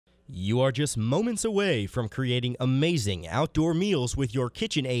You are just moments away from creating amazing outdoor meals with your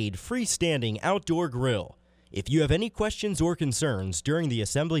KitchenAid freestanding outdoor grill. If you have any questions or concerns during the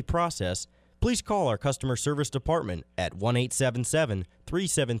assembly process, please call our customer service department at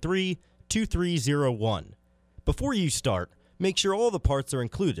 1-877-373-2301. Before you start, make sure all the parts are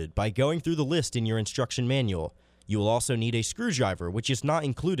included by going through the list in your instruction manual. You will also need a screwdriver, which is not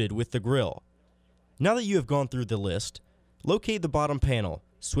included with the grill. Now that you have gone through the list, locate the bottom panel,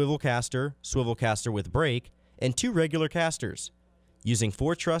 swivel caster with brake, and 2 regular casters. Using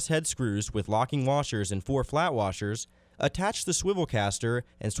 4 truss head screws with locking washers and 4 flat washers, attach the swivel caster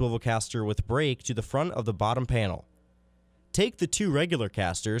and swivel caster with brake to the front of the bottom panel. Take the 2 regular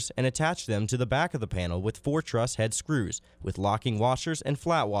casters and attach them to the back of the panel with 4 truss head screws with locking washers and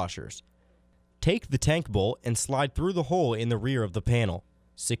flat washers. Take the tank bolt and slide through the hole in the rear of the panel.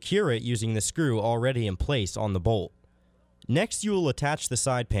 Secure it using the screw already in place on the bolt. Next, you will attach the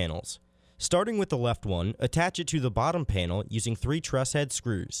side panels. Starting with the left one, attach it to the bottom panel using 3 truss head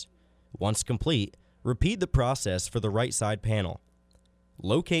screws. Once complete, repeat the process for the right side panel.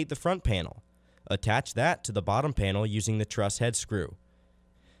 Locate the front panel. Attach that to the bottom panel using the truss head screw.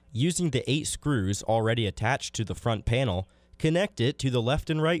 Using the 8 screws already attached to the front panel, connect it to the left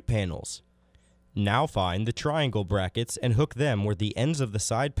and right panels. Now find the triangle brackets and hook them where the ends of the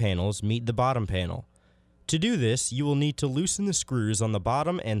side panels meet the bottom panel. To do this, you will need to loosen the screws on the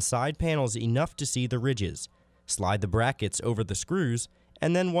bottom and side panels enough to see the ridges. Slide the brackets over the screws,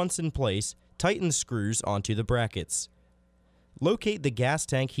 and then once in place, tighten the screws onto the brackets. Locate the gas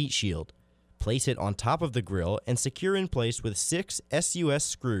tank heat shield. Place it on top of the grill and secure in place with 6 SUS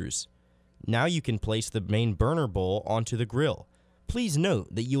screws. Now you can place the main burner bowl onto the grill. Please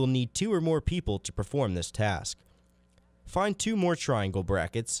note that you will need 2 or more people to perform this task. Find 2 more triangle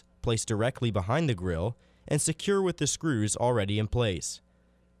brackets, place directly behind the grill, and secure with the screws already in place.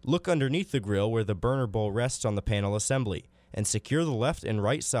 Look underneath the grill where the burner bowl rests on the panel assembly, and secure the left and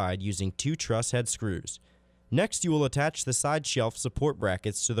right side using 2 truss head screws. Next, you will attach the side shelf support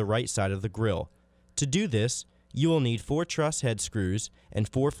brackets to the right side of the grill. To do this, you will need 4 truss head screws and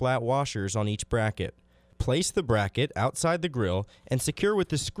 4 flat washers on each bracket. Place the bracket outside the grill and secure with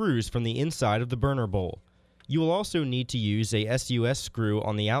the screws from the inside of the burner bowl. You will also need to use a SUS screw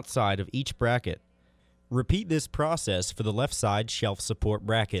on the outside of each bracket. Repeat this process for the left side shelf support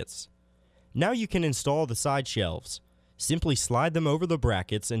brackets. Now you can install the side shelves. Simply slide them over the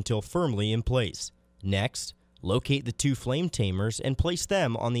brackets until firmly in place. Next, locate the 2 flame tamers and place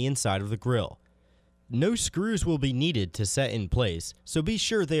them on the inside of the grill. No screws will be needed to set in place, so be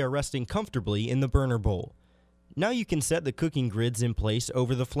sure they are resting comfortably in the burner bowl. Now you can set the cooking grids in place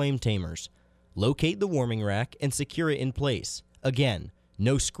over the flame tamers. Locate the warming rack and secure it in place. Again,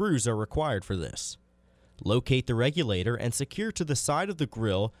 no screws are required for this. Locate the regulator and secure to the side of the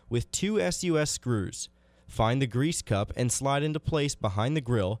grill with 2 SUS screws. Find the grease cup and slide into place behind the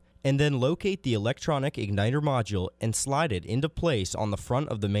grill, and then locate the electronic igniter module and slide it into place on the front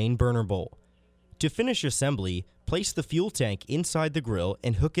of the main burner bowl. To finish assembly, place the fuel tank inside the grill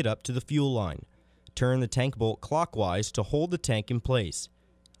and hook it up to the fuel line. Turn the tank bolt clockwise to hold the tank in place.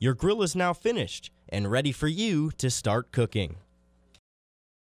 Your grill is now finished and ready for you to start cooking.